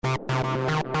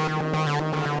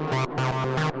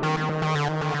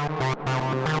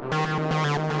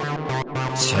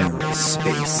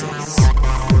TerraSpaces.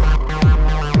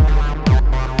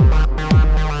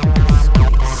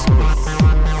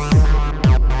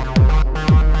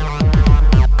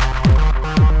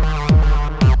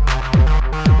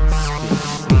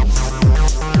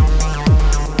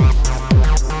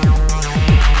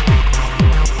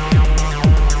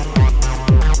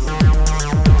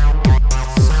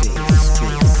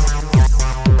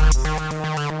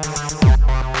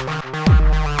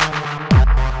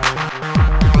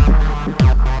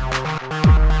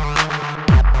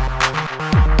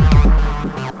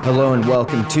 Hello and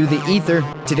welcome to The Ether.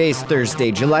 Today's Thursday,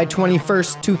 July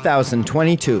 21st,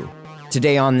 2022.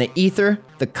 Today on The Ether,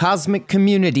 the Cosmic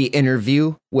Community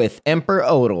interview with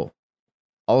EmperOtal,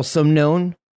 also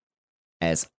known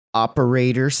as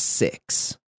Operator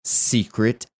 6,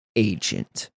 Secret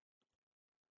Agent.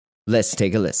 Let's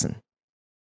take a listen.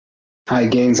 Hi,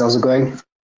 Gaines. How's it going?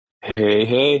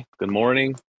 Hey. Good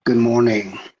morning. Good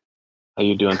morning. How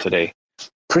you doing today?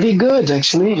 Pretty good,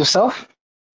 actually. Yourself?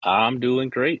 I'm doing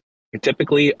great.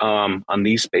 Typically, on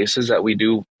these spaces that we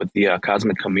do with the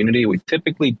cosmic community, we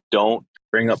typically don't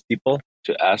bring up people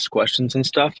to ask questions and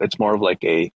stuff. It's more of like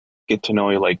a get to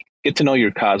know your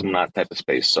cosmonaut type of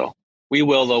space. So we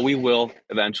will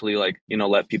eventually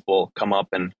let people come up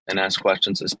and ask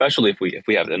questions, especially if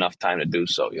we have enough time to do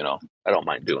so. I don't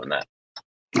mind doing that.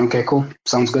 Okay, cool.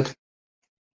 Sounds good.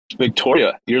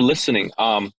 Victoria, you're listening.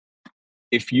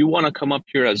 If you want to come up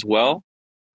here as well,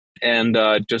 and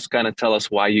just kind of tell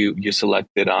us why you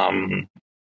selected how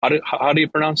do you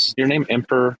pronounce your name?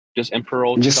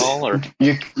 EmperOtal, or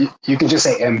you can just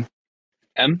say M.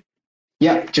 M?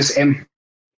 Yeah, just M.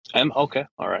 M? Okay,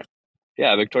 all right.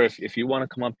 Yeah, Victoria, if you want to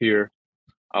come up here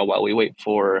while we wait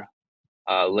for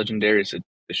Legendaries to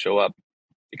show up,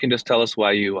 you can just tell us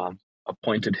why you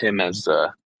appointed him as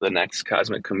the next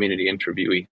Cosmic Community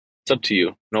interviewee. It's up to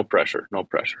you. No pressure.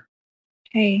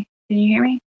 Hey, can you hear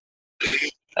me?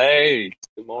 Hey,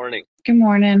 good morning. Good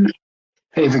morning.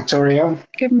 Hey, Victoria.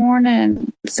 Good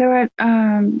morning. So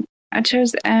I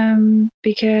chose M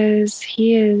because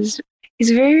he's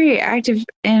very active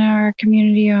in our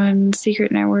community on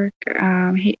Secret Network.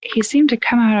 He seemed to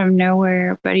come out of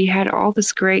nowhere, but he had all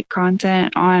this great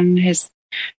content on his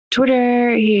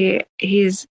Twitter.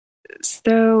 He's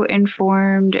so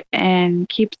informed and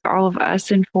keeps all of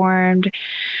us informed.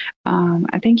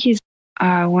 I think he's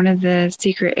one of the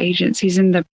secret agents. He's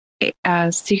in the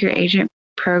secret agent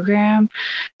program.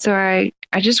 So I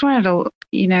just wanted to,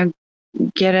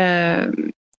 get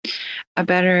a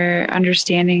better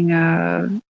understanding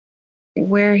of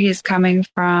where he's coming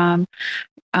from.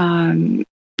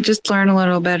 Just learn a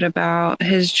little bit about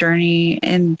his journey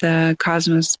in the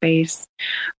cosmos space.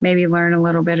 Maybe learn a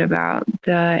little bit about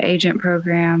the agent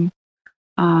program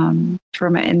from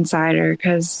an insider,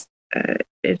 because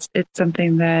it's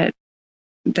something that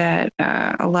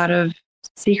a lot of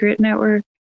secret network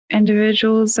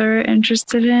individuals are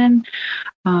interested in.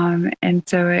 And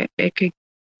so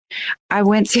I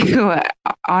went to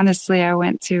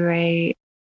a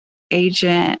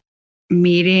agent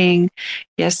meeting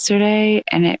yesterday,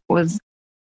 and it was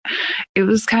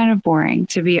kind of boring,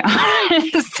 to be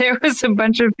honest. There was a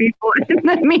bunch of people in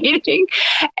the meeting,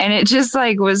 and it just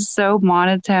was so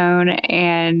monotone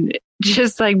and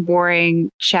just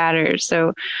boring chatter.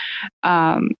 So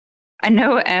I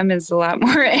know M is a lot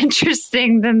more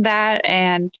interesting than that,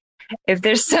 and if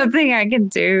there's something I can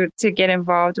do to get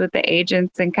involved with the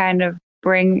agents and kind of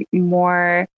bring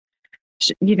more,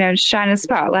 shine a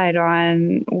spotlight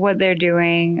on what they're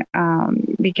doing,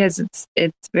 because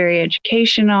it's very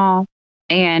educational,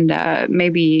 and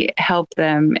maybe help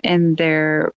them in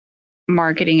their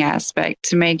marketing aspect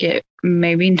to make it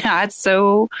maybe not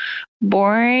so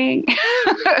boring.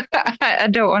 I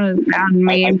don't want to sound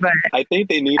mean, but I think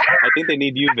they need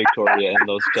you, Victoria, in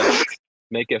those chats.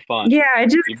 Make it fun. Yeah,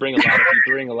 you bring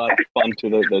a lot of fun to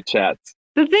the chats.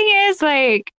 The thing is,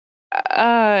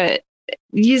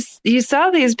 you saw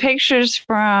these pictures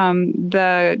from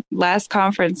the last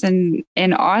conference in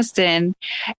Austin,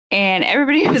 and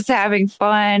everybody was having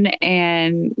fun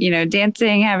and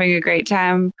dancing, having a great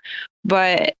time,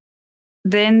 but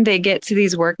then they get to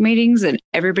these work meetings and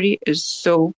everybody is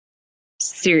so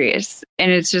serious,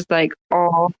 and it's just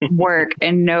all work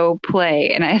and no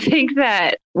play. And I think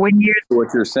that when what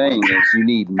you're saying is you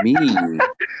need me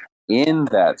in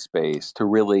that space to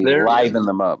really liven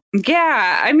them up.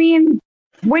 Yeah, I mean,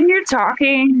 when you're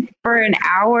talking for an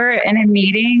hour in a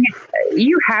meeting,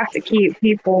 you have to keep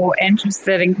people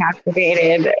interested and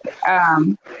captivated.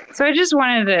 So I just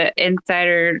wanted an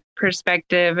insider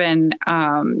perspective and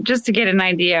just to get an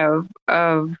idea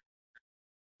of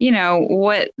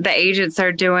what the agents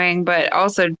are doing, but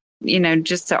also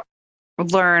just to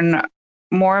learn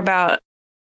more about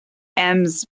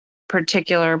M's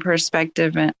particular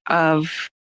perspective of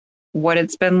what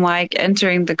it's been like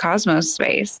entering the Cosmos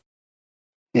space.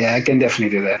 Yeah, I can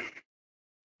definitely do that.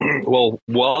 Well,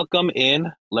 welcome in,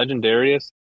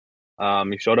 Legendarius.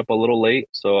 You showed up a little late,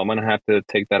 so I'm gonna have to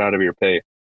take that out of your pay.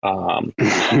 I'm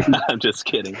just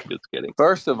kidding.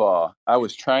 First of all, I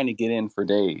was trying to get in for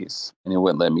days, and it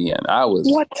wouldn't let me in. I was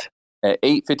What? At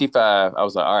 8:55. I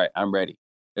was like, all right, I'm ready.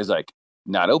 It's like,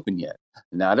 not open yet,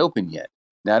 not open yet,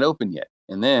 not open yet.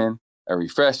 And then I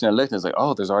refreshed and I looked and it's like,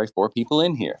 oh, there's already 4 people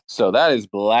in here. So that is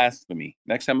blasphemy.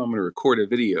 Next time I'm going to record a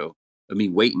video of me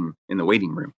waiting in the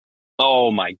waiting room. Oh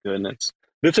my goodness.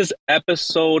 This is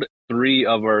episode 3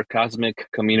 of our Cosmic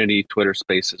Community Twitter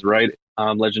Spaces, right?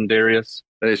 Legendarius.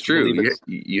 That is true.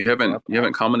 You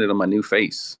haven't commented on my new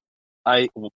face. I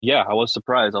was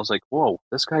surprised. I was like, whoa,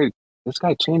 this guy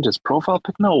changed his profile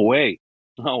pic? No way.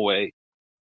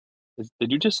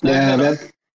 Did you just snap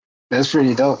that? That's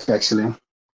pretty dope, actually.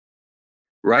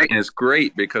 Right, and it's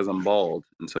great because I'm bald,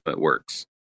 and so it works.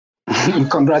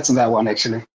 Congrats on that one,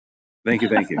 actually. Thank you.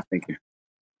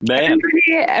 Man,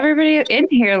 everybody in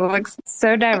here looks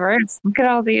so diverse. Look at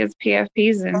all these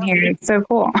PFPs in here. It's so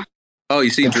cool. Oh,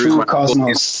 you see, The Drew's my Cosmos. uncle.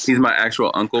 He's my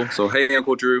actual uncle. So, hey,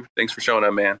 Uncle Drew, thanks for showing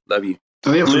up, man. Love you.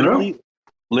 Oh, yeah, for real?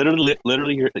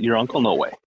 literally, your uncle? No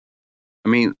way. I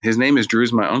mean, his name is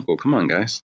Drew's my uncle. Come on,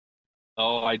 guys.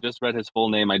 Oh, I just read his full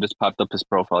name. I just popped up his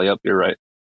profile. Yep, you're right.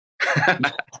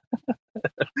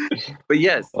 But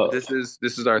yes, this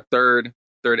is our third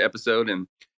episode, and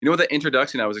with the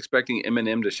introduction, I was expecting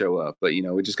Eminem to show up, but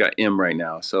we just got M right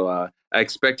now. So I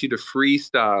expect you to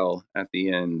freestyle at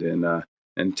the end and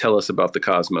tell us about the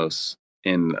cosmos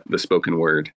in the spoken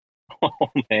word. Oh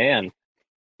man,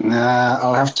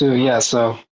 I'll have to. Yeah.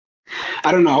 So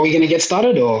I don't know. Are we gonna get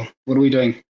started, or what are we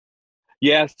doing?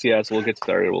 Yes, we'll get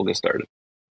started.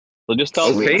 So just tell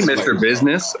us. Okay, Mr.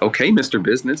 Business. Okay, Mr.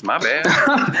 Business. My bad.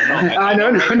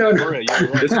 No.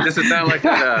 This is not like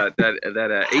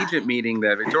that agent meeting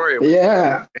that Victoria was.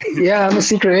 Yeah, I'm a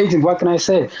secret agent. What can I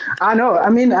say? I know.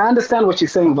 I mean, I understand what you're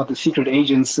saying about the secret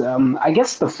agents. I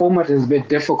guess the format is a bit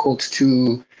difficult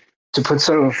to put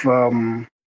sort of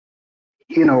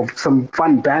some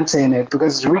fun banter in it,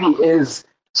 because it really is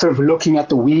sort of looking at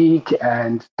the week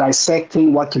and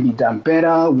dissecting what can be done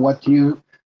better, what new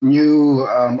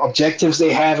objectives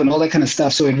they have and all that kind of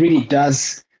stuff. So it really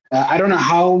does. I don't know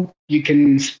how you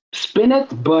can spin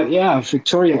it, but yeah,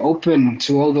 Victoria, open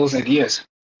to all those ideas.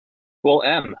 Well,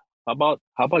 Em, how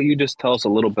about you just tell us a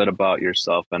little bit about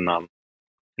yourself and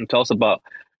tell us about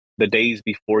the days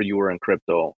before you were in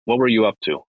crypto. What were you up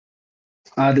to?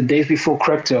 The days before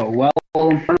crypto. Well, I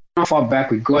don't know how far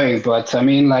back we're going, but I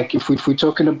mean, like if we're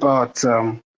talking about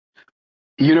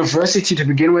university to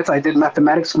begin with, I did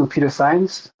mathematics and computer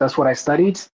science. That's what I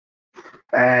studied.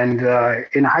 And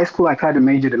in high school, I kind of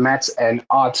majored in maths and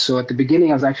art. So at the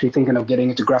beginning, I was actually thinking of getting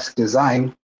into graphic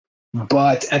design.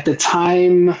 But at the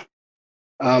time,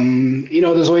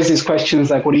 there's always these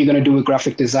questions like, what are you going to do with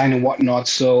graphic design and whatnot?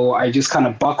 So I just kind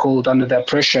of buckled under that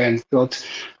pressure and thought,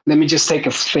 let me just take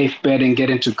a safe bet and get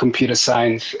into computer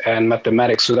science and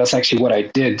mathematics. So that's actually what I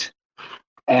did.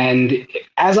 And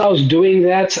as I was doing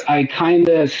that, I kind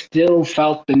of still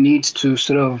felt the need to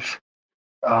sort of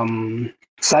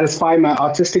satisfy my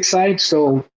artistic side.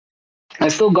 So I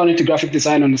still got into graphic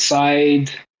design on the side,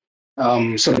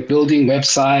 sort of building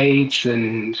websites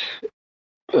and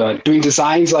doing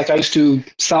designs. Like I used to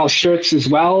sell shirts as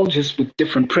well, just with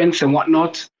different prints and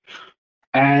whatnot.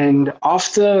 And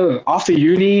after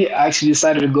uni, I actually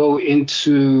decided to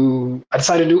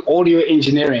do audio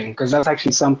engineering, because that's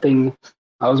actually something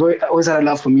I always had a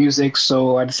love for music.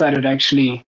 So I decided to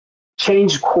actually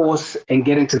change course and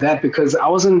get into that, because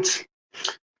after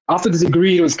the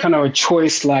degree, it was kind of a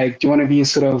choice, like, do you want to be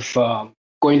sort of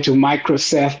going to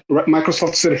Microsoft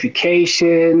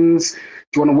certifications? Do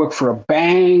you want to work for a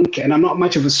bank? And I'm not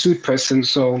much of a suit person,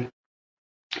 so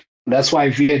that's why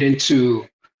I veered into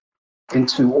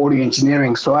audio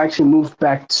engineering. So I actually moved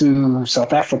back to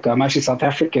South Africa. I'm actually South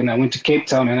African. I went to Cape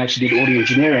Town and actually did audio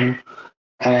engineering.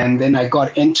 And then I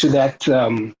got into that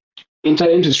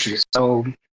industry. So,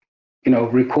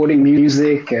 recording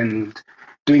music and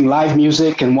doing live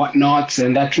music and whatnot.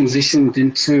 And that transitioned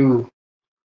into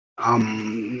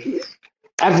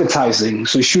advertising.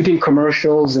 So shooting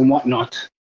commercials and whatnot.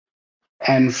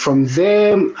 And from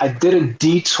there, I did a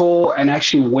detour and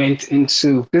actually went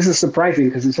into, this is surprising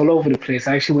because it's all over the place.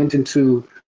 I actually went into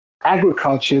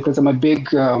agriculture because I'm a big,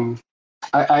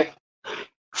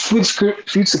 food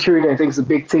security, I think, is a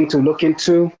big thing to look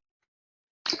into.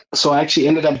 So I actually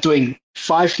ended up doing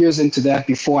 5 years into that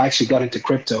before I actually got into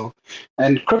crypto.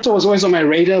 And crypto was always on my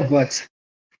radar, but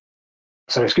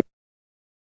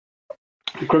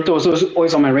crypto was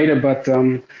always on my radar, but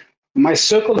my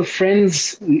circle of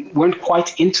friends weren't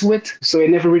quite into it, so it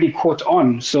never really caught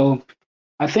on. So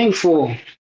I think for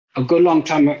a good long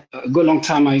time,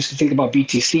 I used to think about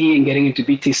BTC and getting into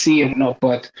BTC and whatnot,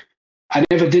 but I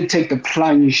never did take the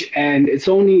plunge. And it's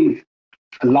only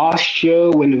last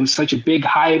year when it was such a big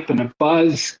hype and a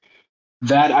buzz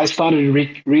that I started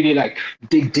to really like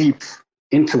dig deep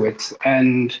into it.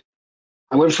 And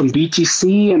I went from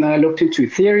BTC and I looked into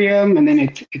Ethereum, and then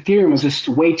Ethereum was just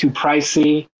way too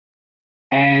pricey.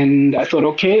 And I thought,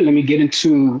 okay, let me get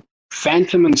into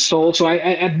Phantom and Sol. So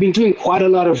I'd been doing quite a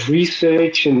lot of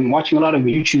research and watching a lot of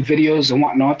YouTube videos and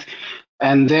whatnot.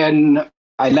 And then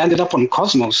I landed up on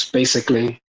Cosmos,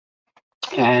 basically.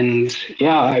 And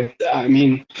yeah, I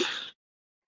mean,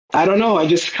 I don't know. I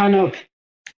just kind of,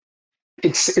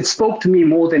 it spoke to me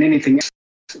more than anything else.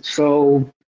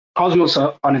 So Cosmos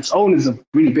on its own is a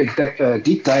really big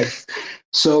deep dive.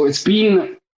 So it's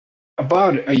been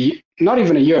about not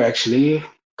even a year actually,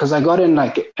 because I got in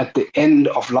like at the end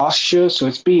of last year. So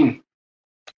it's been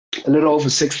a little over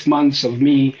 6 months of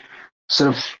me sort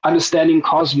of understanding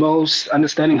Cosmos,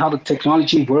 understanding how the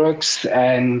technology works,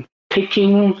 and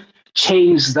picking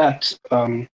chains that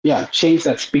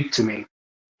speak to me.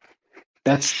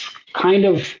 That's kind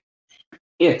of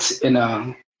it in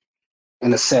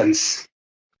a sense.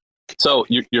 So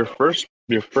your first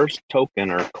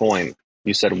token or coin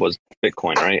you said was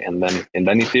Bitcoin, right? And then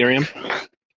Ethereum.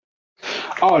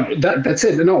 Oh, that's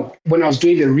it. No, when I was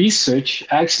doing the research,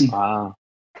 actually,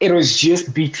 it was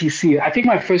just BTC. I think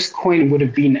my first coin would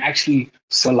have been actually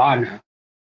Solana.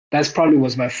 That's probably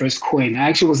was my first coin. I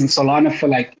actually was in Solana for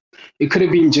like, it could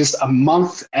have been just a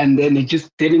month, and then it just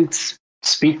didn't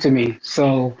speak to me.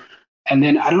 So, and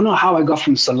then I don't know how I got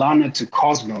from Solana to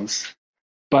Cosmos,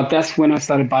 but that's when I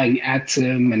started buying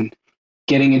Atom and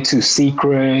getting into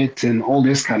Secret and all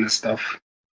this kind of stuff.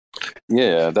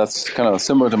 Yeah, that's kind of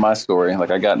similar to my story.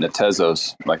 Like I got into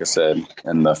Tezos, like I said,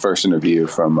 in the first interview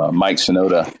from Mike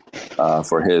Shinoda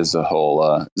for his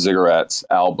whole Ziggurats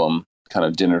album, kind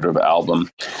of generative album.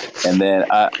 And then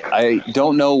I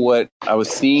don't know what, I was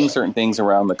seeing certain things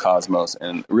around the Cosmos,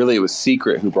 and really it was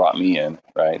Secret who brought me in,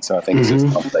 right? So I think it's just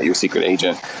that you're a secret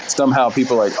agent. Somehow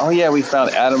people are like, oh yeah, we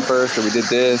found Atom first, or we did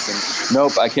this. And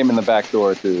nope, I came in the back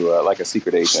door through like a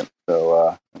secret agent.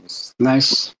 So it was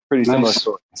nice. Pretty similar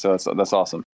story. So that's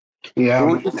awesome. Yeah.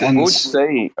 What would you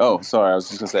say? Oh, sorry. I was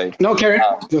just going to say. No,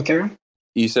 Karen.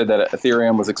 You said that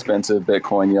Ethereum was expensive,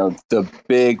 Bitcoin, the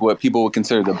big, what people would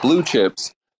consider the blue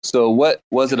chips. So what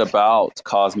was it about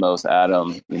Cosmos,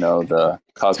 Atom, the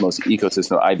Cosmos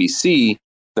ecosystem, IBC,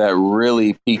 that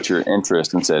really piqued your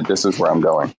interest and said, this is where I'm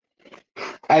going?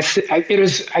 I think it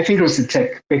was the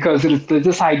tech, because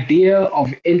this idea of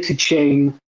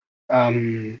interchain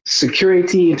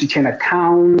security, interchain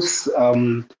accounts,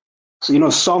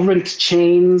 sovereign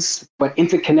chains, but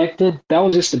interconnected. That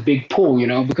was just a big pull,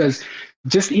 because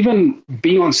just even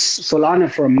being on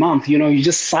Solana for a month, you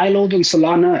just siloed on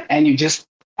Solana and you just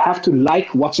have to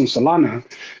like what's on Solana.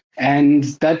 And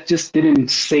that just didn't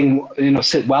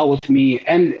sit well with me.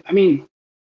 And I mean,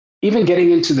 even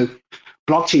getting into the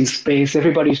blockchain space,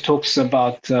 everybody talks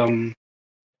about, I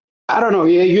don't know,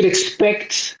 you'd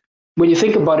expect, when you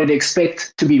think about it,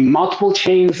 expect to be multiple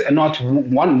chains and not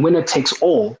one winner takes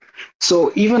all.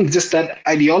 So even just that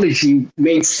ideology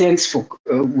made sense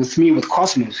with me with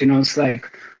Cosmos. It's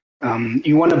like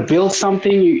you want to build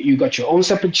something, you got your own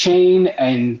separate chain,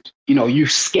 and you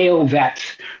scale that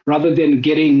rather than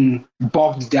getting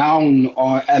bogged down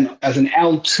as an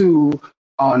L2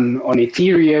 on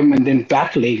Ethereum and then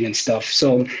battling and stuff.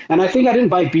 So, and I think I didn't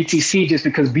buy BTC just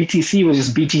because BTC was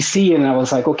just BTC. And I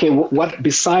was like, okay, what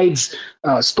besides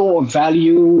store of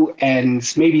value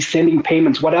and maybe sending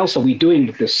payments, what else are we doing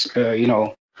with this,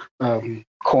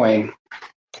 coin?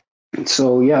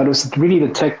 So yeah, it was really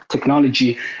the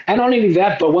technology. And not only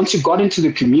that, but once you got into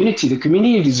the community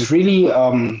is really,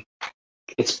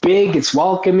 it's big, it's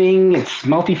welcoming, it's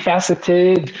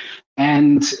multifaceted,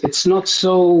 and it's not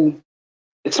so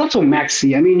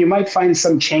maxi. I mean, you might find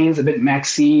some chains a bit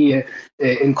maxi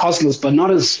in Cosmos, but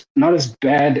not as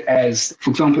bad as, for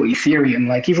example, Ethereum.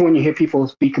 Like even when you hear people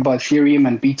speak about Ethereum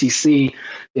and BTC,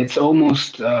 it's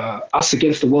almost us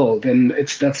against the world, and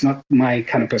that's not my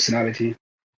kind of personality.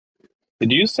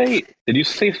 Did you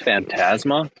say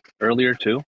Phantasma earlier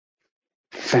too?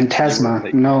 Phantasma,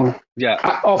 no. Yeah.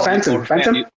 Phantom.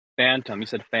 Phantom. You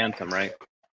said Phantom, right?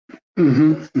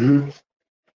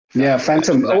 Yeah,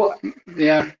 Phantom. Oh,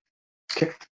 yeah.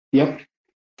 Okay. Yep.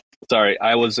 Sorry,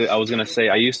 I was gonna say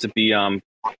I used to be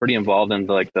pretty involved in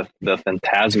the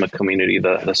Phantasma community,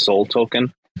 the Soul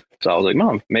token. So I was like,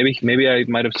 no, maybe I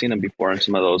might have seen them before in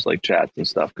some of those like chats and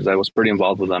stuff because I was pretty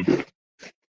involved with them.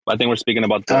 I think we're speaking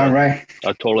about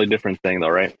a totally different thing though,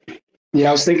 right? Yeah,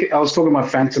 I was talking about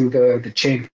Phantom, the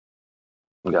chain.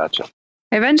 Gotcha.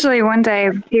 Eventually, one day,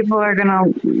 people are going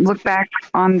to look back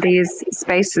on these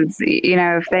spaces. You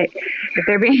know, if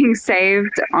they're being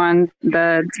saved on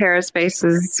the Terra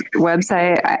Spaces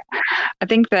website, I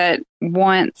think that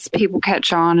once people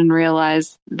catch on and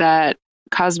realize that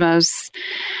Cosmos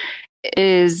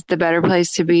is the better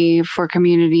place to be for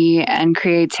community and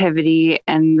creativity,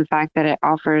 and the fact that it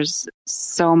offers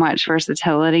so much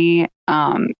versatility,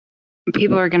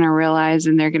 people are going to realize,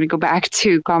 and they're going to go back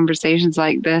to conversations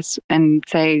like this and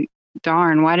say,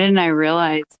 darn, why didn't I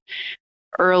realize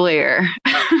earlier?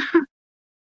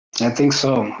 I think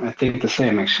so. I think the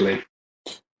same, actually.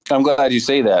 I'm glad you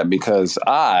say that because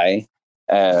I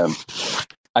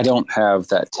don't have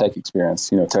that tech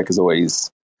experience. You know, tech has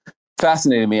always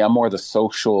fascinated me. I'm more the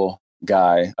social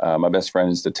guy. My best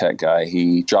friend is the tech guy.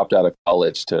 He dropped out of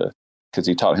college because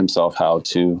he taught himself how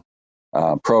to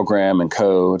program and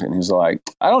code. And he was like,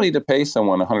 I don't need to pay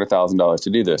someone $100,000 to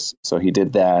do this. So he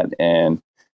did that and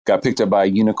got picked up by a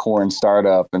unicorn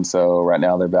startup. And so right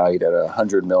now they're valued at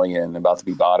 $100 million, about to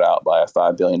be bought out by a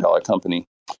 $5 billion company.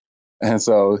 And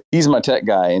so he's my tech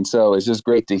guy. And so it's just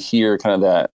great to hear kind of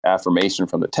that affirmation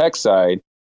from the tech side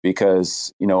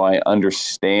because, you know, I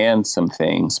understand some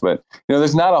things, but, you know,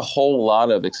 there's not a whole lot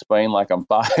of explain like I'm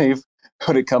five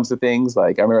when it comes to things.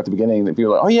 Like I remember at the beginning that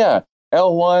people were like, oh yeah,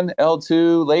 L1,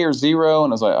 L2, layer 0.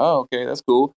 And I was like, oh, okay, that's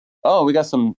cool. Oh, we got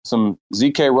some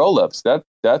ZK rollups.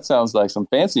 That sounds like some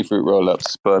fancy fruit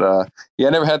rollups. But yeah,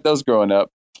 I never had those growing up.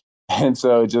 And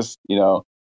so just, you know,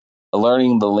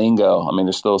 learning the lingo. I mean,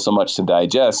 there's still so much to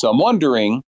digest. So I'm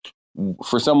wondering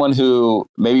for someone who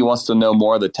maybe wants to know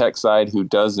more of the tech side, who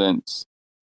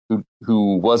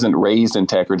wasn't raised in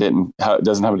tech or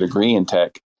doesn't have a degree in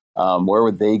tech, where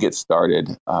would they get started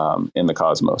in the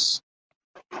Cosmos?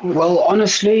 Well,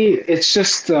 honestly, it's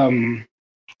just,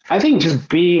 I think just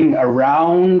being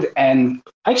around, and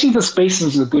actually the space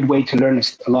is a good way to learn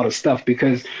a lot of stuff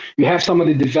because you have some of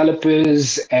the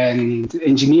developers and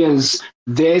engineers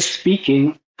there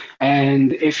speaking.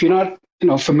 And if you're not, you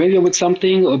know, familiar with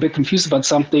something or a bit confused about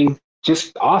something,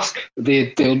 just ask.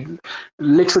 They're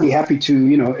literally happy to,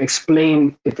 you know,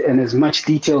 explain it in as much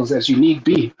details as you need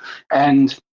be.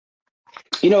 And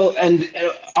you know, and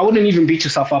I wouldn't even beat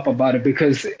yourself up about it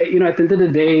because, you know, at the end of the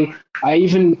day,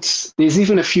 there's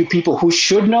even a few people who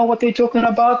should know what they're talking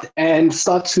about and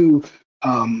start to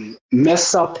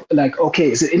mess up. Like,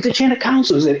 okay, is it interchain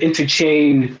accounts or is it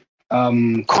interchain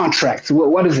contracts?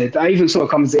 What is it? I even saw a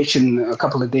conversation a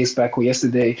couple of days back or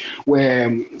yesterday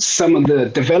where some of the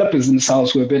developers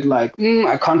themselves were a bit like,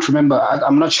 I can't remember.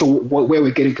 I'm not sure where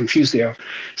we're getting confused there.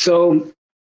 So,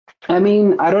 I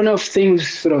mean, I don't know if things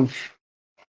sort of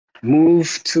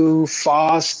move too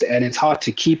fast and it's hard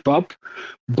to keep up,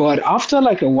 but after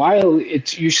like a while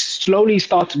you slowly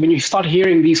start, when you start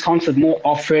hearing these concepts more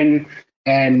often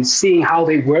and seeing how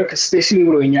they work, especially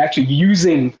when you're actually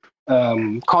using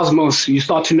Cosmos, you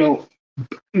start to know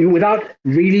without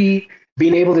really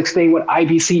being able to explain what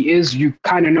IBC is. You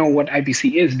kind of know what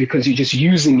IBC is because you're just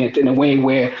using it in a way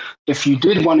where if you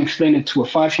did want to explain it to a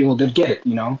 5-year-old, they'd get it,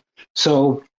 you know.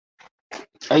 So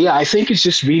yeah, I think it's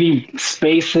just really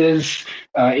spaces,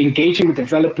 engaging with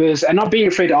developers, and not being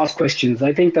afraid to ask questions.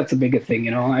 I think that's a bigger thing.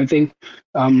 You know, I think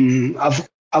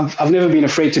I've never been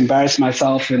afraid to embarrass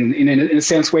myself, and in a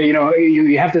sense where, you know,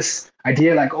 you have this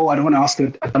idea like, oh, I don't want to ask a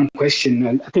dumb question,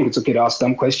 and I think it's okay to ask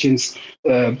dumb questions.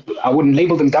 I wouldn't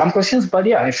label them dumb questions, but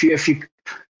yeah, if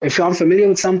you're unfamiliar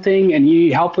with something and you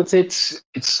need help with it,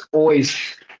 it's always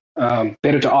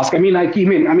better to ask. I mean, like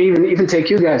even take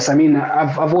you guys. I mean,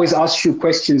 I've always asked you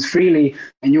questions freely,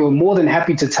 and you were more than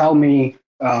happy to tell me,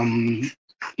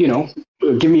 you know,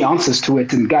 give me answers to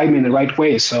it and guide me in the right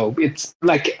way. So it's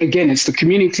like, again, it's the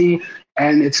community,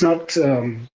 and it's not.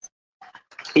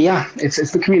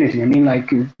 It's the community. I mean, like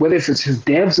whether it's just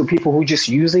devs or people who are just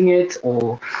using it,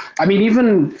 or I mean,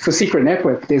 even for Secret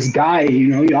Network, there's Guy. You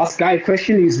know, you ask Guy a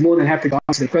question, he's more than happy to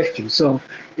answer the question. So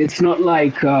it's not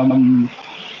like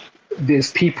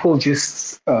there's people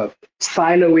just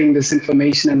siloing this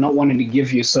information and not wanting to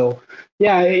give you. So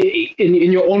yeah,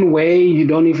 in your own way, you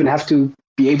don't even have to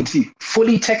be able to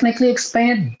fully technically explain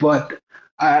it, but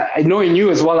knowing you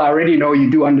as well, I already know you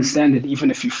do understand it, even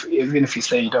if you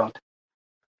say you don't.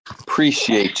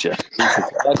 Appreciate you. I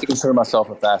like to consider myself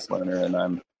a fast learner, and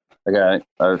I'm like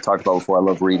I talked about before. I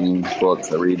love reading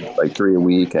books. I read like 3 a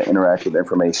week. I interact with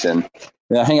information,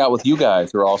 and I hang out with you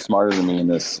guys who are all smarter than me in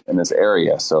this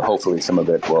area. So hopefully, some of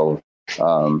it will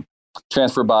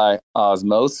transfer by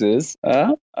osmosis,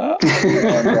 and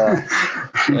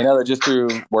just through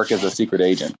work as a secret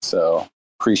agent. So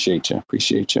appreciate you.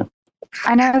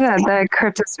 I know that the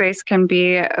crypto space can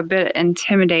be a bit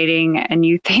intimidating, and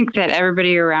you think that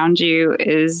everybody around you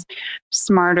is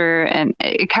smarter, and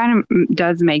it kind of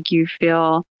does make you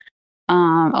feel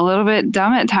a little bit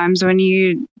dumb at times when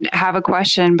you have a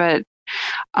question. But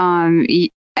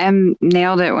Em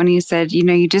nailed it when he said,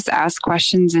 you just ask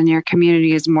questions and your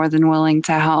community is more than willing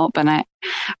to help. And I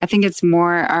think it's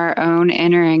more our own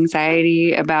inner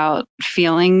anxiety about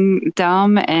feeling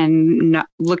dumb and not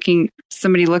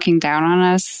somebody looking down on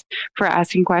us for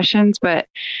asking questions. But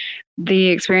the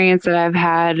experience that I've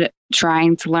had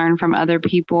trying to learn from other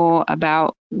people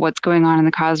about what's going on in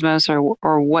the cosmos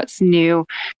or what's new,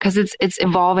 because it's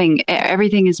evolving.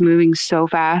 Everything is moving so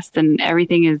fast and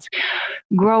everything is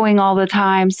growing all the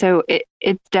time. So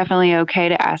it's definitely okay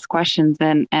to ask questions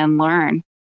and learn.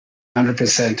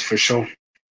 100% for sure.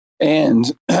 And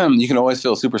you can always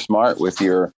feel super smart with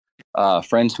your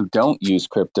friends who don't use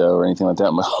crypto or anything like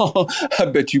that. Oh, I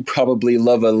bet you probably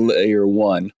love a layer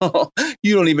 1.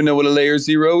 You don't even know what a layer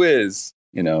 0 is.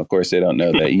 Of course, they don't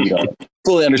know that. You don't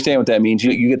fully understand what that means.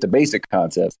 You get the basic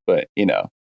concepts, but,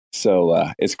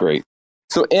 so it's great.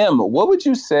 So, Em, what would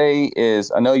you say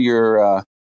is, I know you're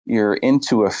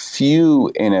into a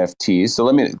few NFTs.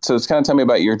 So just kind of tell me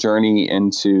about your journey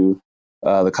into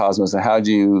the cosmos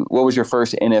and what was your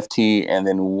first NFT, and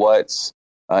then what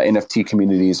NFT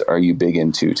communities are you big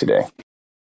into today?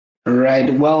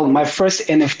 Right. Well, my first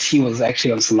NFT was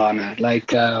actually on Solana,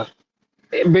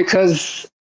 because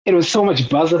it was so much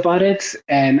buzz about it,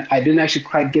 and I didn't actually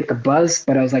quite get the buzz,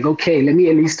 but I was like, okay, let me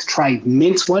at least try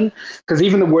mint one, because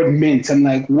even the word mint, I'm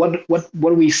like, what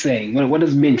are we saying? What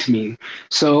does mint mean?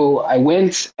 So I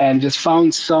went and just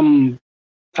found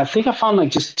I think I found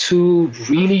like just 2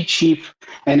 really cheap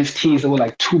NFTs that were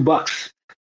like $2,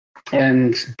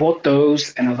 and bought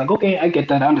those, and I was like, okay, I get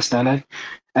that, I understand that.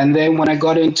 And then when I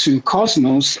got into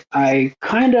Cosmos, I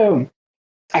kind of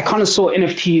saw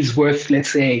NFTs worth,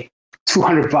 let's say,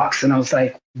 $200, and I was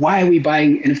like, why are we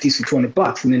buying NFTs for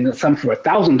 $200? And then there's some for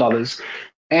 $1,000,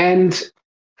 and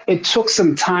it took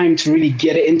some time to really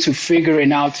get into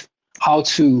figuring out how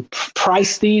to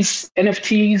price these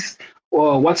NFTs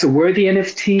or what's a worthy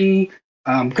NFT.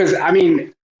 Because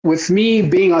with me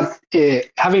being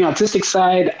having artistic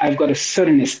side, I've got a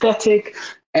certain aesthetic,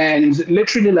 and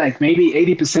literally like maybe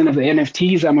 80% of the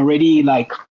NFTs, I'm already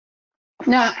like,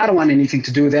 nah, I don't want anything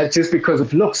to do with that just because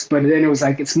of looks. But then it was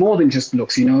like, it's more than just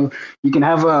looks, You can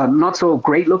have a not so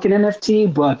great looking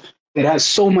NFT, but it has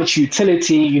so much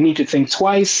utility. You need to think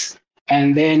twice.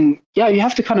 And then, you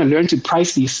have to kind of learn to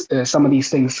price some of these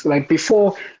things. Like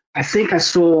before, I think I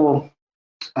saw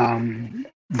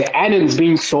the Annans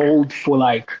being sold for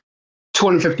like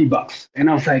 $250. And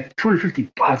I was like,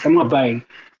 $250? I'm not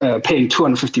paying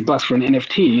 $250 for an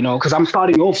NFT, because I'm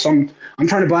starting off. So I'm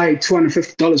trying to buy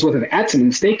 $250 worth of Atom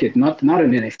and stake it, not an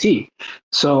NFT.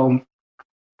 So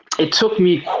it took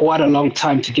me quite a long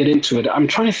time to get into it. I'm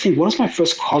trying to think, what was my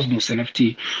first Cosmos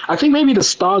NFT? I think maybe the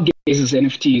Stargazers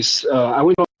NFTs. I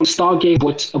went on Stargaze,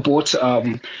 bought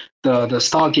the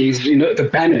Stargaze, the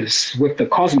banners with the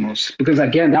Cosmos, because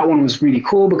again, that one was really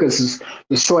cool because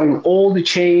it's showing all the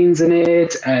chains in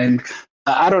it. And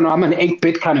I don't know, I'm an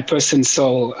 8-bit kind of person,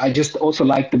 so I just also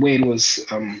like the way it was,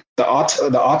 the art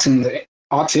in it.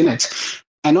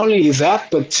 And not only that,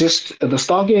 but just the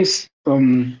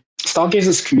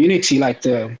Stargaze's community, like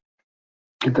the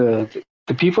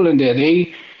people in there,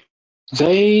 they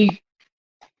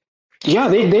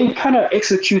kind of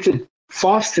executed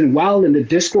fast and wild, and the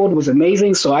Discord was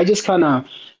amazing. So I just kind of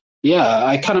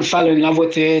fell in love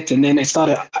with it, and then I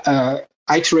started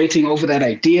iterating over that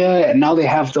idea, and now they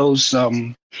have those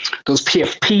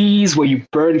PFPs where you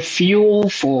burn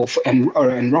fuel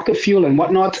and rocket fuel and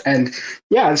whatnot, and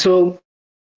so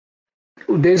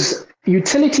there's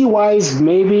utility-wise,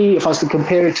 maybe if I was to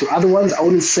compare it to other ones, I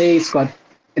wouldn't say it's got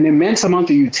an immense amount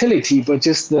of utility, but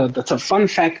just the fun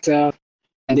factor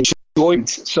and the enjoyment.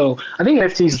 So I think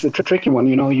NFTs is a tricky one.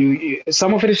 You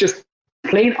some of it is just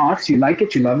plain art. You like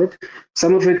it, you love it.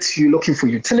 Some of it you're looking for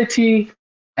utility,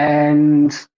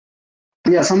 and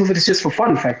some of it is just for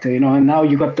fun factor. And now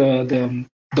you got the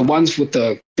ones with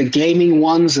the gaming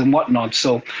ones and whatnot.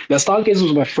 So the Stargaze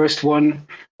was my first one,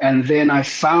 and then I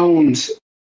found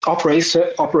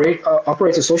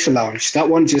Operator Social Lounge. That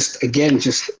one just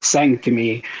sang to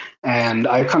me, and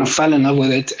I kind of fell in love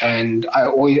with it. And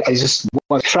I just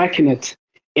was tracking it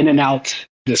in and out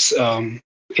this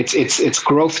its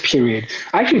growth period.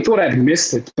 I actually thought I'd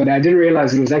missed it, but I didn't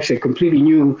realize it was actually a completely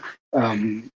new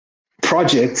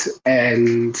project.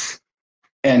 And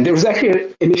it was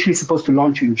actually initially supposed to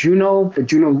launch in Juno, but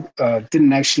Juno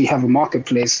didn't actually have a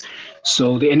marketplace,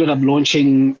 so they ended up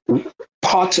launching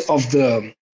part of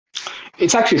the.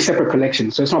 It's actually a separate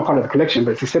collection, so it's not part of the collection,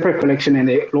 but it's a separate collection, and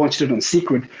they launched it on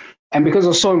Secret. And because I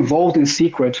was so involved in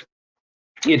Secret,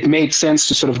 it made sense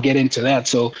to sort of get into that.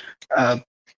 So,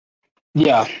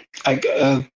 yeah,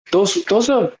 those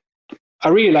are. I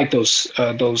really like those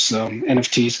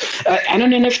NFTs. And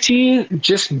an NFT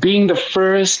just being the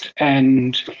first,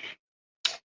 and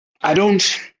I don't.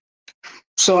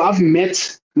 So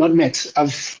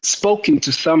I've spoken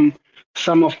to some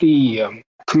of the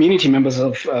community members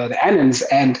of the Annans,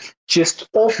 and just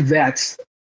off that,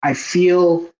 I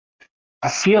feel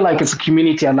like it's a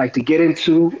community I'd like to get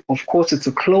into. Of course, it's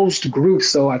a closed group,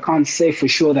 so I can't say for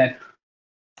sure that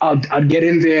I'd get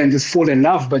in there and just fall in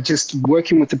love. But just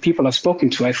working with the people I've spoken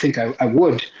to, I think I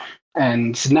would.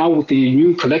 And now with the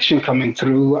new collection coming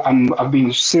through, I've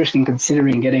been seriously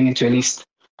considering getting into at least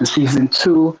the season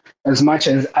 2. As much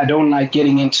as I don't like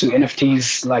getting into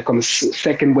NFTs like on the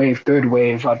second wave, third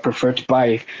wave, I'd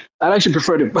actually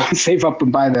prefer to save up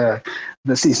and buy the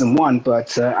season 1.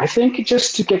 But I think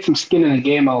just to get some skin in the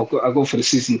game, I'll go for the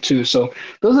season 2. So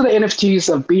those are the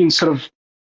NFTs I've been sort of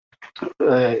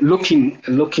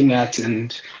looking at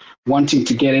and wanting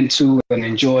to get into and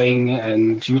enjoying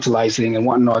and utilizing and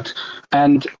whatnot.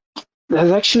 And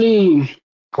there's actually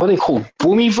what they call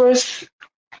Boomyverse.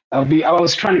 I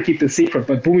was trying to keep the secret,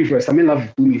 but Boomyverse, I'm in love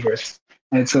with Boomyverse.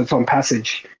 And it's on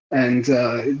Passage. And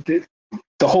the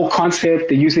whole concept,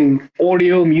 they're using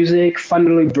audio, music,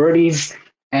 fundamentally birdies,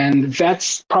 and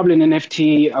that's probably an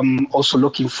NFT I'm also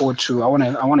looking forward to. I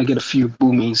want to get a few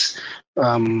Boomies.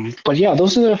 But yeah,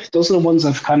 those are the ones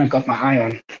I've kind of got my eye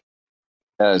on.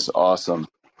 That is awesome.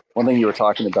 One thing you were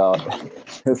talking about,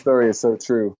 this story is so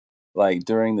true. Like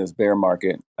during this bear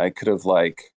market, I could have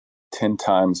 10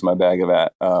 times my bag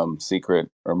of Secret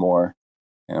or more,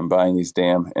 and I'm buying these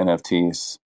damn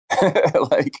NFTs.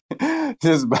 I'm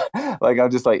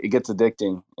just like, it gets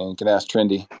addicting. And you can ask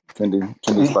Trendy's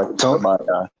like my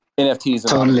NFTs.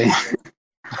 Totally.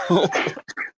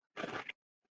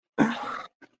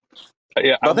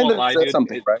 Yeah, I won't lie,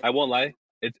 dude. Right? I won't lie.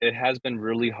 It has been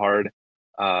really hard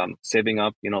saving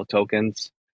up,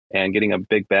 tokens and getting a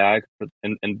big bag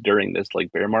and during this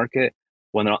bear market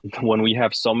when we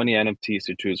have so many NFTs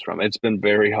to choose from. It's been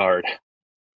very hard.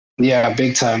 Yeah,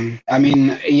 big time. I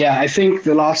mean, yeah, I think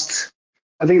the last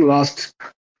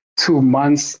 2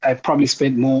 months I probably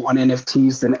spent more on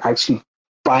NFTs than actually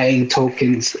buying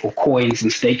tokens or coins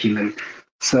and staking them.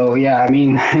 So yeah, I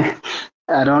mean,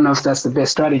 I don't know if that's the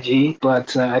best strategy,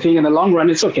 but I think in the long run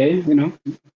it's okay,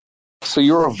 So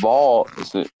you're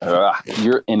involved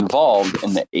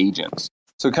in the agents.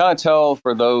 So kind of tell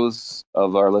for those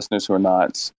of our listeners who are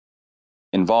not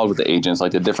involved with the agents,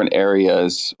 like the different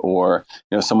areas, or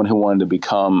someone who wanted to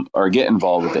become or get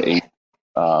involved with the agent.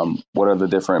 What are the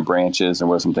different branches, and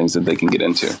what are some things that they can get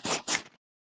into?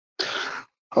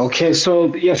 Okay,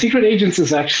 so yeah, Secret Agents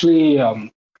is actually,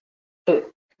 I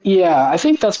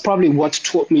think that's probably what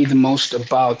taught me the most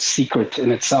about Secret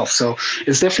in itself. So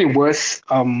it's definitely worth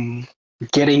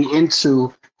getting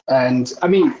into. And I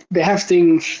mean, they have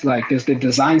things like there's the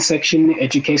design section,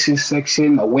 education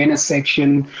section, awareness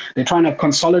section. They're trying to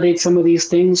consolidate some of these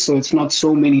things, so it's not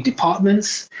so many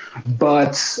departments.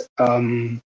 But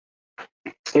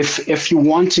if you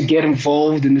want to get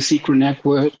involved in the Secret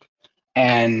Network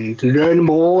and learn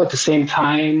more at the same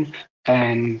time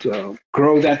and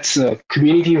grow that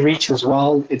community reach as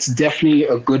well, it's definitely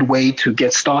a good way to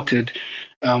get started.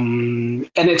 And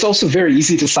it's also very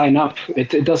easy to sign up.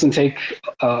 It doesn't take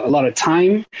a lot of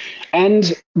time,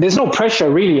 and there's no pressure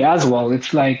really as well.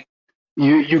 It's like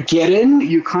you get in,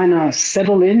 you kind of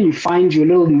settle in, you find your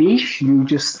little niche, you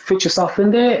just fit yourself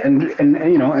in there,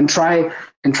 and try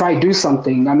do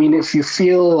something. I mean, if you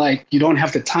feel like you don't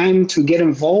have the time to get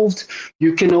involved,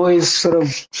 you can always sort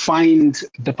of find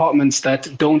departments that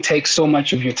don't take so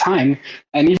much of your time.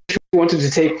 And if you wanted to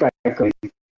take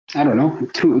I don't know,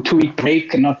 2-week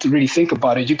break and not to really think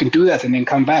about it, you can do that and then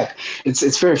come back.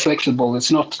 It's very flexible.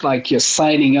 It's not like you're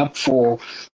signing up for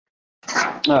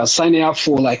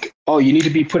like, oh, you need to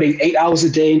be putting 8 hours a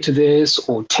day into this,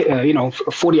 or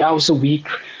 40 hours a week.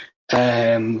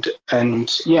 and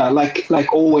yeah,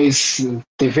 like always,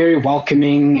 they're very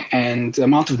welcoming, and the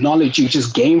amount of knowledge you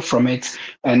just gain from it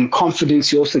and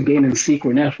confidence you also gain in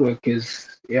Secret Network is,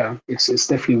 yeah, it's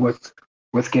definitely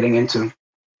worth getting into.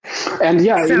 And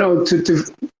yeah, So, to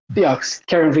yeah,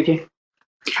 Karen, Vicky.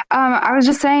 I was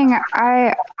just saying,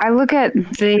 I look at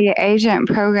the agent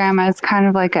program as kind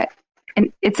of like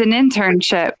it's an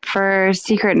internship for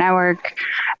Secret Network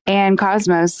and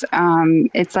Cosmos.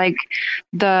 It's like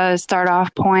the start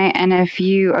off point, and if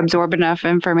you absorb enough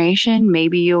information,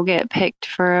 maybe you'll get picked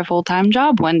for a full-time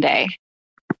job one day.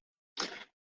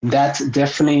 That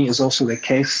definitely is also the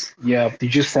case. Yeah, you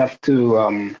just have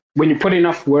to, when you put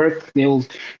enough work,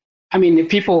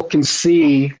 people can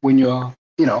see when you're,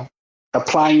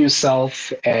 applying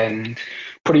yourself and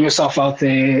putting yourself out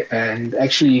there and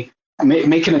actually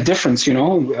making a difference,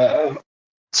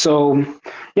 so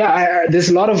yeah, there's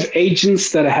a lot of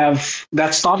agents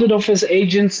that started off as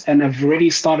agents and have already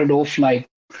started off like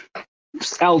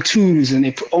L2s and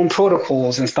their own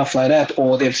protocols and stuff like that,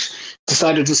 or they've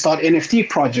decided to start NFT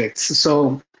projects.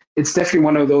 So it's definitely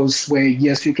one of those where,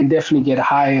 yes, you can definitely get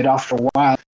hired after a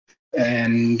while.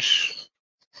 And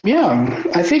yeah,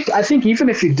 I think even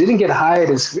if you didn't get hired,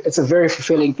 it's a very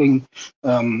fulfilling thing,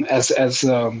 as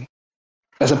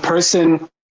a person.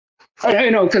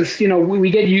 Because we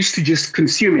get used to just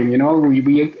consuming. We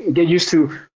get used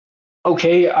to,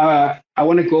 okay, I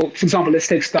want to go. For example, let's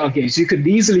take Stargaze. You could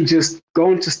easily just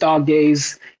go into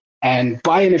Stargaze and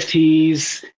buy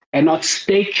NFTs and not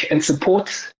stake and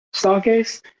support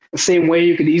Stargaze. The same way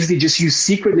you could easily just use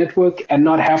Secret Network and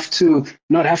not have to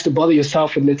bother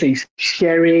yourself with, let's say,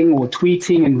 sharing or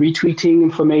tweeting and retweeting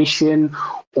information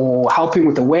or helping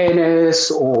with awareness,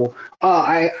 or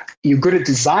you're good at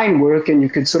design work and you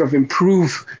could sort of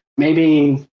improve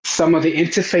maybe some of the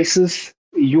interfaces,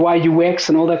 UI, UX,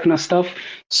 and all that kind of stuff.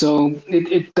 So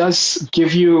it does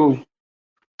give you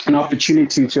an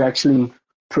opportunity to actually,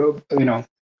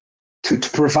 to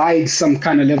provide some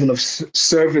kind of level of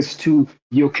service to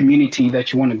your community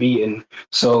that you want to be in.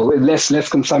 So less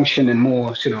consumption and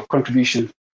more, contribution.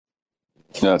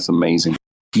 That's amazing.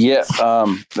 Yeah,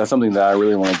 that's something that I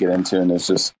really want to get into, and there's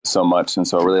just so much. And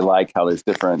so I really like how there's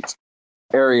different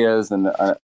areas. And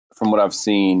from what I've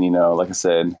seen, like I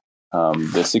said,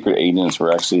 the secret agents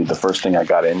were actually the first thing I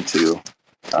got into.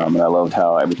 And I loved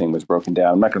how everything was broken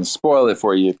down. I'm not going to spoil it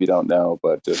for you if you don't know,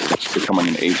 but just becoming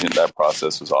an agent, that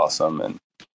process was awesome. And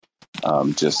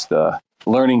just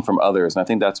learning from others. And I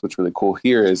think that's what's really cool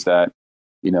here is that,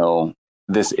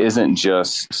 this isn't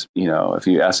just, if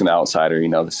you ask an outsider,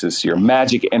 this is your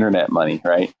magic internet money,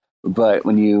 right? But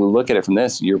when you look at it from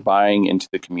this, you're buying into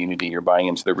the community, you're buying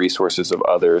into the resources of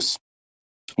others,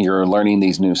 you're learning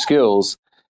these new skills,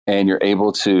 and you're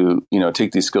able to,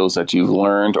 take these skills that you've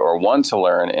learned or want to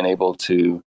learn and able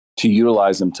to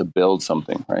utilize them to build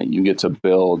something, right? You get to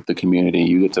build the community,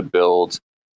 you get to build,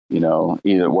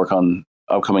 either work on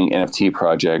upcoming NFT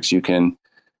projects. You can,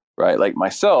 right? Like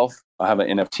myself, I have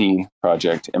an NFT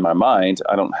project in my mind.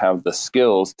 I don't have the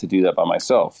skills to do that by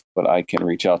myself, but I can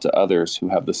reach out to others who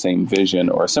have the same vision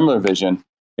or a similar vision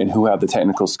and who have the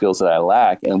technical skills that I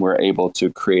lack. And we're able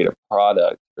to create a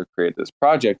product or create this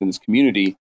project in this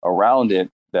community around it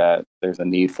that there's a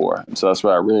need for. And so that's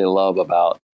what I really love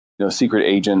about, secret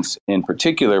agents in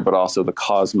particular, but also the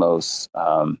Cosmos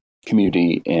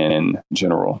community in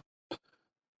general.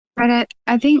 Right.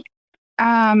 I think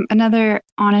another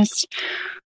honest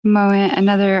moment,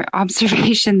 another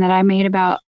observation that I made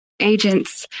about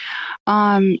agents.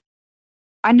 I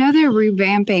know they're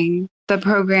revamping the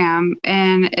program,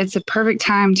 and it's a perfect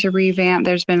time to revamp.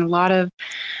 There's been a lot of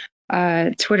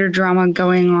Twitter drama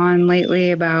going on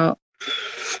lately about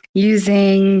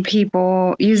using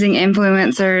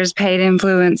influencers, paid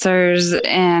influencers.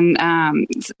 And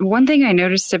one thing I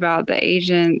noticed about the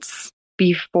agents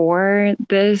before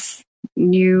this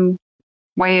new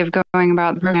way of going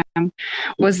about the program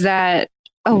was that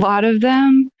a lot of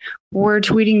them were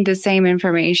tweeting the same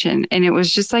information, and it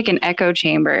was just like an echo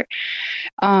chamber.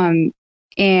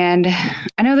 And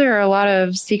I know there are a lot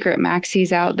of secret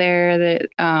maxis out there that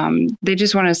they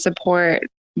just want to support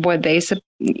what they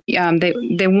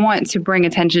want to bring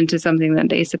attention to something that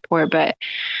they support, but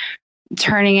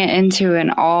turning it into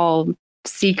an all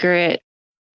secret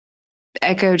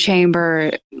echo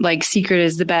chamber, like secret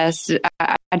is the best,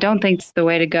 I don't think it's the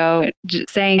way to go. Just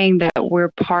saying that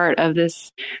we're part of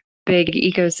this big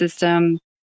ecosystem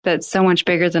that's so much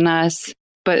bigger than us,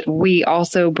 but we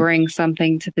also bring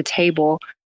something to the table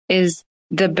is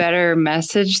the better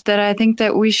message that I think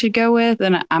that we should go with.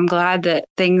 And I'm glad that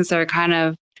things are kind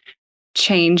of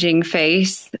changing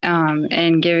face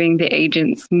and giving the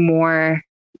agents more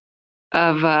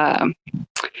more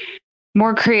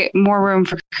room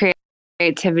for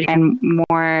creativity and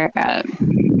more.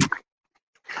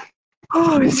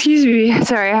 Excuse me.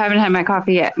 Sorry, I haven't had my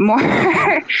coffee yet.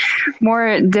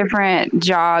 More different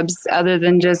jobs other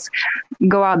than just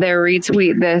go out there,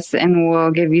 retweet this, and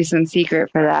we'll give you some secret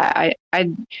for that.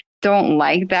 I don't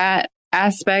like that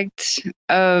aspect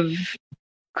of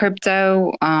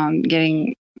crypto,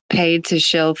 getting paid to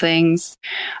shill things.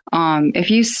 If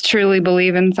you truly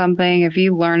believe in something, if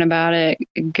you learn about it,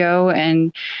 go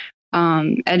and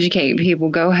educate people,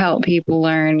 go help people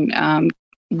learn.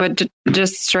 But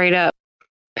just straight up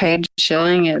paid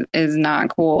shilling is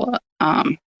not cool.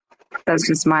 That's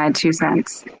just my 2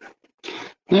 cents.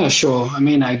 Yeah, sure. I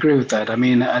mean, I agree with that. I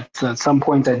mean, at some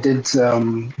point I did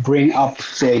bring up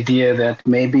the idea that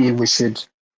maybe we should,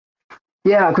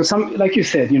 because like you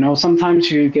said, sometimes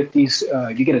you get these,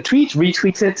 you get a tweet,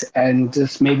 retweet it, and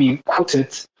just maybe quote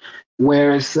it.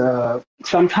 Whereas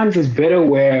sometimes it's better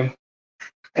where,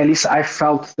 at least I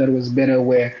felt that it was better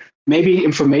where maybe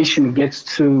information gets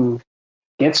to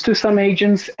some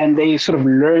agents and they sort of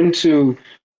learn to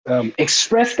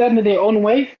express that in their own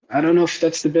way. I don't know if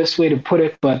that's the best way to put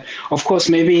it, but of course,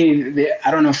 maybe I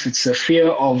don't know if it's a fear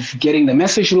of getting the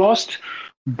message lost,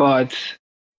 but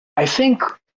I think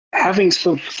having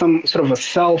some sort of a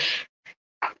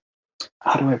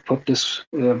how do I put this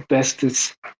best?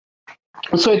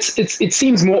 So it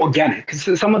seems more organic.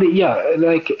 Some of these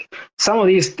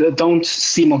don't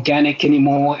seem organic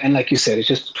anymore. And like you said, it's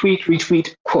just tweet,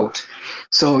 retweet, quote.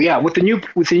 So yeah, with the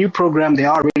new program, they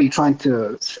are really trying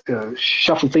to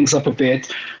shuffle things up a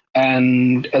bit,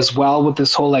 and as well with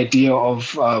this whole idea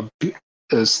of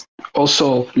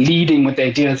also leading with the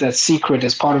idea that secret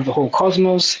is part of the whole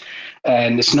cosmos,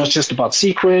 and it's not just about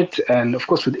secret. And of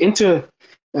course, with interchain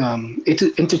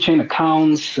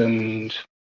accounts and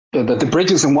the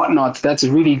bridges and whatnot, that's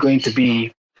really going to be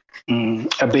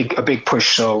a big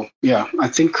push. So yeah, I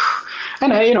think,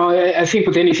 and I think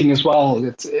with anything as well,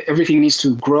 everything needs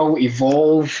to grow,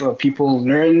 evolve. People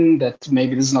learn that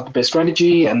maybe this is not the best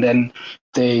strategy, and then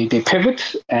they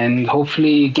pivot and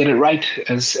hopefully get it right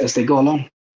as they go along.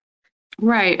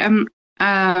 Right. I'm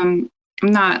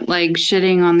not like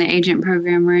shitting on the agent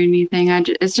program or anything.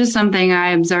 It's just something I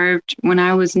observed when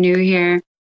I was new here,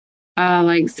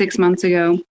 like 6 months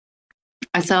ago.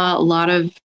 I saw a lot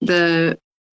of the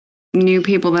new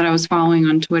people that I was following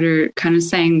on Twitter kind of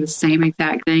saying the same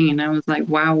exact thing. And I was like,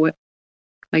 wow, what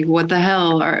the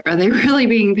hell? Are they really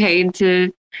being paid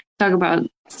to talk about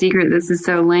secret? This is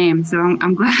so lame. So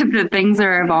I'm glad that things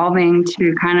are evolving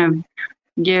to kind of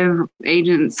give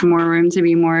agents more room to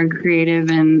be more creative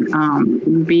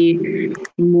and be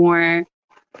more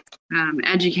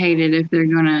educated if they're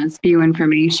going to spew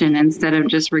information instead of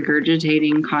just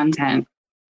regurgitating content.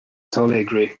 Totally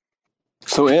agree.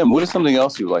 So, Em, what is something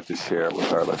else you'd like to share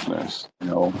with our listeners? I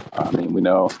mean, we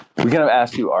kind of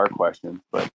asked you our questions,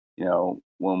 but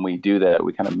when we do that,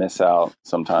 we kind of miss out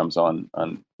sometimes on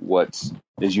what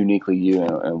is uniquely you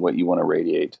and what you want to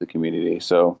radiate to the community.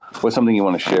 So, what's something you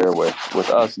want to share with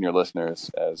us and your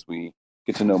listeners as we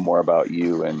get to know more about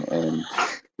you and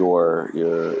your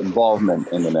involvement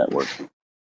in the network?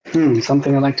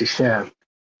 Something I'd like to share.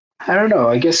 I don't know.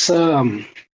 I guess.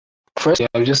 First,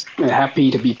 I'm just happy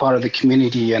to be part of the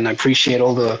community, and I appreciate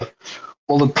all the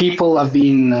people I've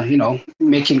been,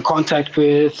 making contact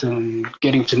with and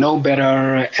getting to know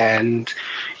better. And,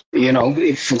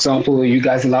 if, for example, you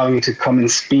guys allow me to come and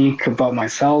speak about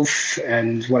myself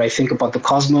and what I think about the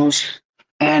cosmos.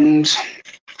 And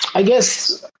I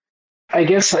guess I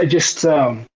just,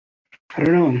 I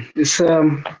don't know. It's,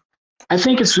 I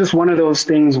think it's just one of those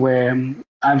things where I'm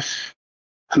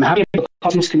happy about the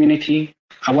cosmos community.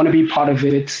 I want to be part of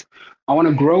it. I want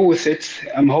to grow with it.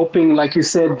 I'm hoping, like you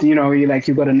said, you've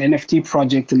got an NFT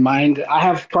project in mind. I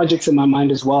have projects in my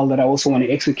mind as well that I also want to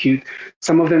execute.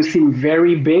 Some of them seem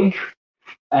very big,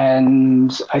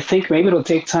 and I think maybe it'll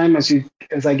take time as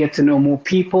I get to know more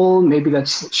people, maybe that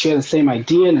share the same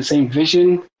idea and the same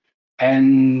vision,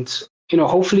 and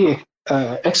hopefully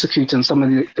execute on some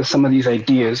of these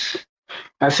ideas.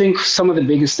 I think some of the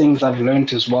biggest things I've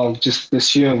learned as well just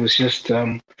this year was just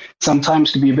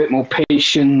sometimes to be a bit more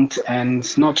patient and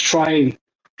not try,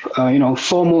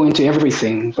 FOMO into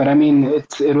everything. But I mean,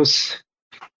 it's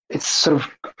sort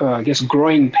of, I guess,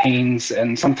 growing pains.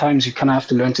 And sometimes you kind of have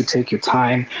to learn to take your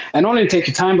time, and not only take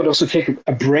your time, but also take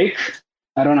a break.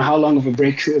 I don't know how long of a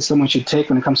break someone should take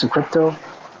when it comes to crypto.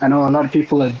 I know a lot of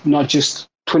people are not just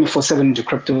 24/7 into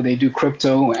crypto. They do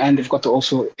crypto and they've got the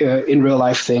also in real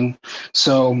life thing.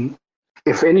 So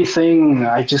if anything,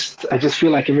 I just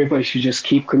feel like everybody should just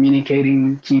keep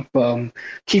communicating, keep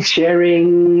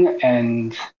sharing,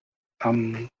 and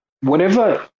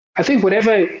whatever. I think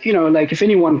whatever, like if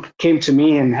anyone came to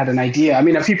me and had an idea, I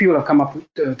mean, a few people have come up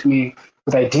to me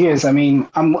with ideas. I mean,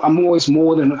 I'm always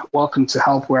more than welcome to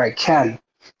help where I can.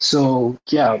 So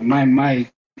yeah, my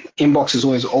inbox is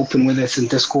always open, whether it's in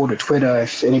Discord or Twitter.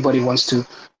 If anybody wants to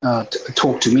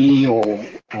talk to me or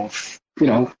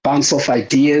bounce off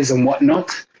ideas and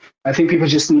whatnot. I think people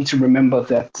just need to remember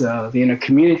that the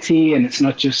community, and it's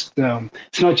not just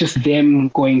them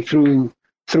going through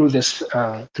this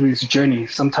journey.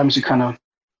 Sometimes you kind of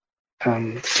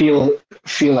feel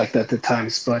like that at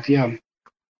times, but yeah,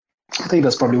 I think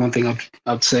that's probably one thing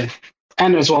I'd say.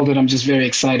 And as well, that I'm just very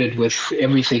excited with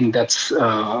everything that's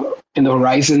in the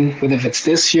horizon, whether if it's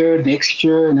this year, next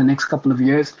year, in the next couple of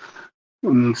years,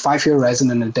 5-year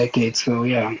horizon in a decade. So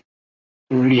yeah,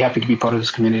 I'm really happy to be part of this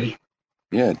community.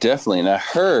 Yeah, definitely. And I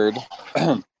heard,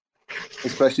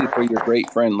 especially for your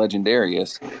great friend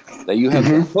Legendarius, that you have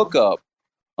the hookup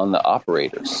on the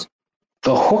operators.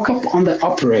 The hookup on the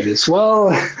operators. Well,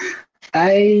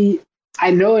 I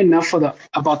know enough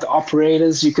about the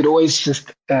operators. You could always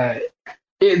just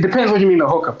it depends what you mean the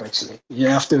hookup. Actually, you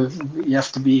have to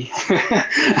be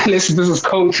unless this is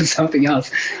code to something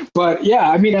else. But yeah,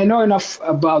 I mean, I know enough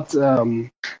about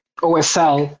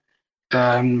OSL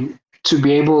to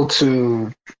be able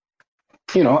to,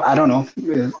 I don't know,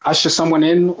 usher someone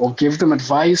in or give them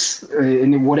advice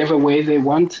in whatever way they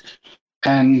want.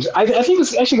 And I think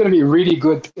it's actually going to be really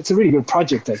good. It's a really good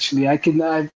project, actually. I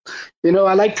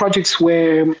like projects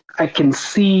where I can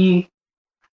see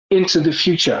into the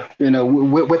future,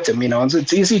 with them.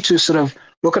 It's easy to sort of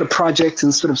look at a project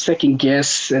and sort of second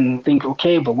guess and think,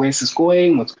 okay, but where's this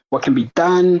going? What can be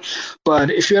done?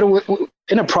 But if you're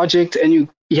in a project and you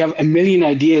have a million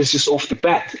ideas just off the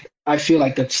bat, I feel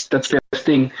like that's the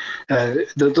thing.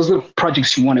 Those are the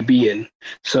projects you want to be in.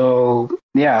 So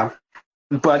yeah.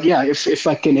 But yeah, if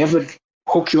I can ever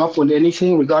hook you up with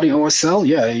anything regarding OSL,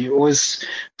 yeah, you're always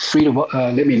free to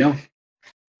let me know.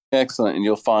 Excellent. And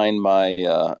you'll find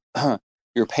my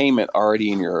your payment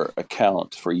already in your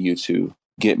account for you to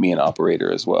get me an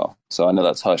operator as well. So I know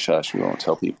that's hush hush. We won't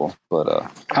tell people. But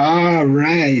all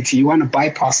right. You want to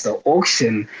bypass the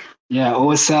auction. Yeah,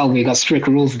 OSL, we got strict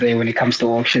rules there when it comes to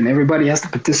auction. Everybody has to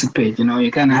participate.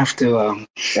 You kind of have to...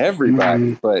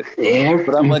 everybody, but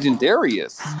I'm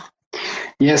Legendarius.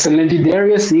 Yes, and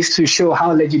Legendarius needs to show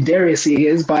how Legendarius he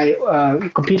is by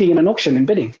competing in an auction and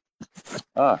bidding.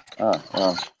 I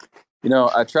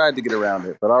tried to get around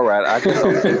it, but all right, I guess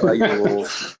I'll play by your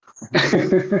rules.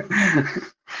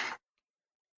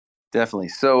 Definitely.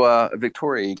 So,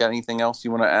 Victoria, you got anything else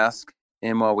you want to ask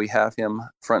him while we have him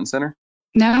front and center?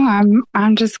 No,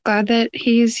 I'm just glad that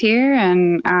he's here,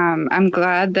 and I'm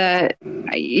glad that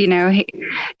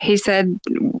he said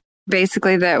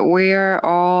basically that we're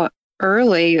all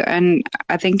early, and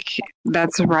I think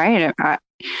that's right.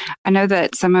 I know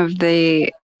that some of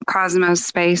the Cosmos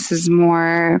space is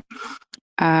more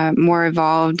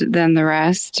evolved than the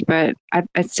rest, but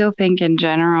I still think in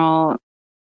general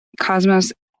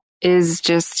Cosmos is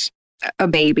just a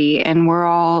baby, and we're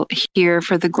all here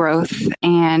for the growth.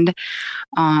 And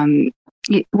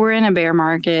we're in a bear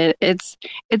market. It's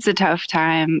a tough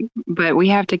time, but we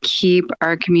have to keep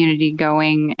our community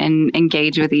going and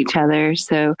engage with each other.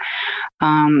 So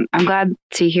I'm glad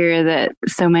to hear that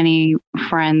so many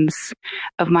friends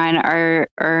of mine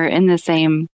are in the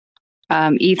same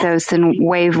ethos and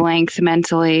wavelength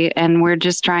mentally, and we're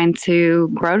just trying to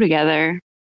grow together.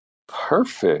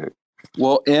 Perfect.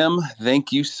 Well, Em,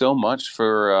 thank you so much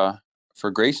for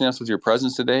gracing us with your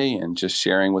presence today and just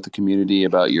sharing with the community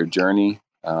about your journey.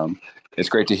 It's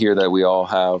great to hear that we all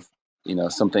have,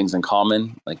 some things in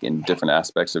common, like in different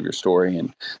aspects of your story.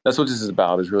 And that's what this is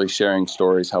about, is really sharing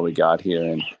stories, how we got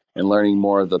here, and learning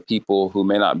more of the people who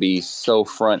may not be so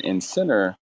front and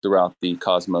center throughout the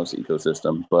Cosmos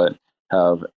ecosystem, but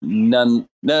have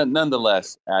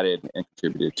nonetheless added and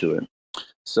contributed to it.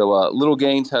 So Little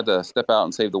Gaines had to step out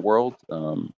and save the world.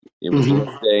 It was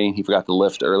lift day. He forgot to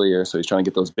lift earlier, so he's trying to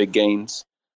get those big gains.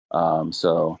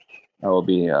 So I will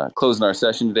be closing our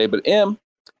session today. But Em,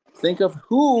 think of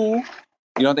who, you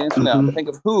don't have to answer now, but think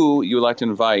of who you would like to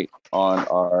invite on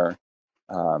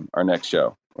our next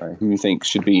show, right? Who you think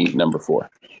should be number 4.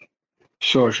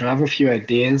 Sure. I have a few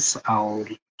ideas. I'll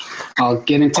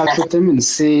get in touch with them and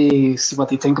see what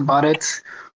they think about it.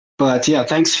 But yeah,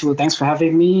 thanks for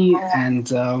having me,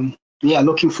 and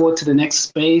looking forward to the next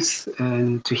space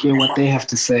and to hear what they have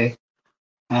to say.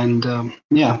 And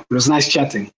it was nice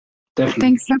chatting. Definitely.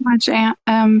 Thanks so much,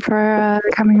 for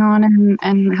coming on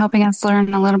and helping us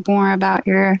learn a little more about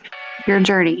your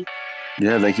journey.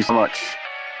 Yeah, thank you so much.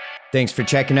 Thanks for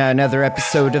checking out another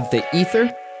episode of The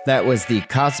Ether. That was the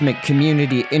Cosmic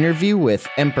Community interview with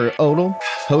EmperOtal,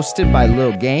 hosted by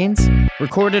Lil Gaines,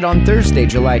 recorded on Thursday,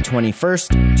 July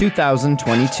 21st,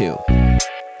 2022.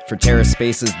 For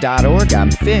TerraSpaces.org, I'm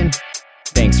Finn.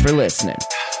 Thanks for listening.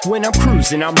 When I'm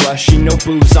cruising, I'm rushing, no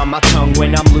booze on my tongue.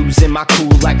 When I'm losing my cool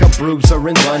like a bruiser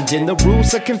in London. The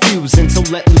rules are confusing, so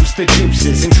let loose the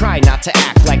juices and try not to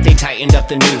act like they tightened up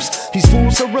the noose. These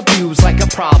fools are abused like a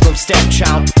problem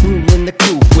stepchild, ruling the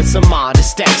coop with some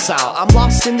modest exile. I'm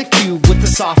lost in the cube with the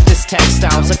softest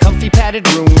textiles, a comfy padded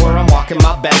room where I'm walking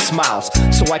my best miles.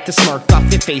 So wipe the smirk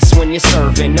off your face when you're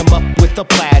serving. I'm up with a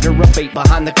platter of bait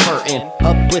behind the curtain.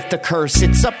 Uplift the curse,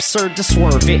 it's absurd to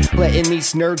swerve it, letting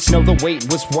these nerds know the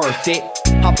wait was worth it.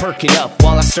 I'll perk it up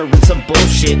while I stir in some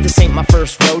bullshit. This ain't my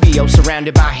first rodeo,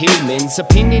 surrounded by humans,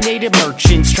 opinionated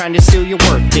merchants trying to steal your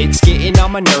worth. It's getting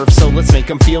on my nerves, so let's make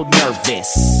them feel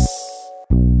nervous.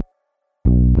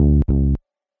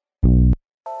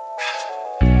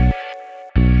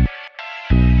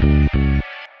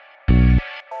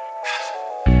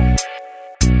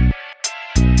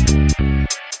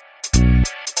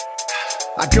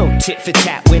 I go tit for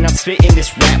tat when I'm spitting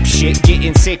this rap shit,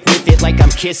 getting sick with it like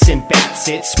I'm kissing bats.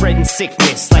 It's spreading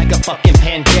sickness like a fucking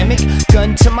pandemic.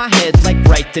 Gun to my head like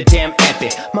write the damn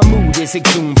epic. My mood is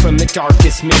exhumed from the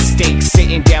darkest mistakes.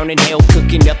 Sitting down in hell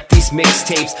cooking up these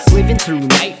mixtapes, living through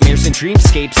nightmares and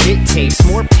dreamscapes. It takes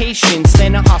more patience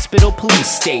than a hospital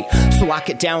police state. So lock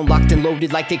it down, locked and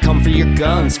loaded like they come for your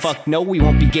guns. Fuck no, we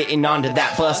won't be getting onto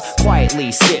that bus.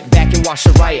 Quietly sit back and watch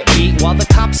the riot beat while the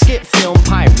cops get filmed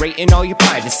pirating all your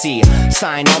privacy.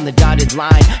 Sign on the dotted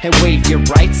line and waive your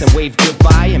rights and wave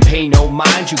goodbye and pay no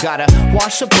mind. You gotta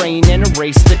wash the brain and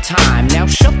erase the time. Now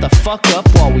shut the fuck up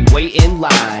while we wait in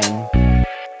line.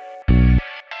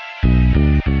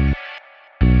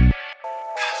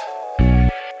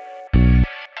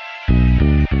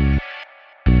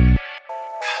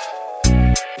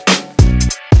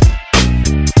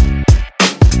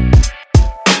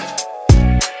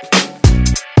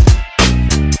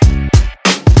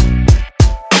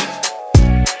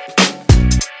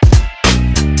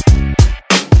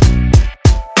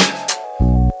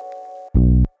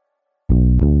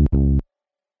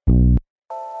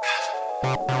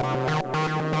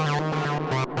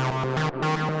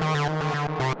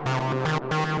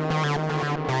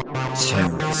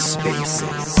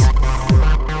 TerraSpaces.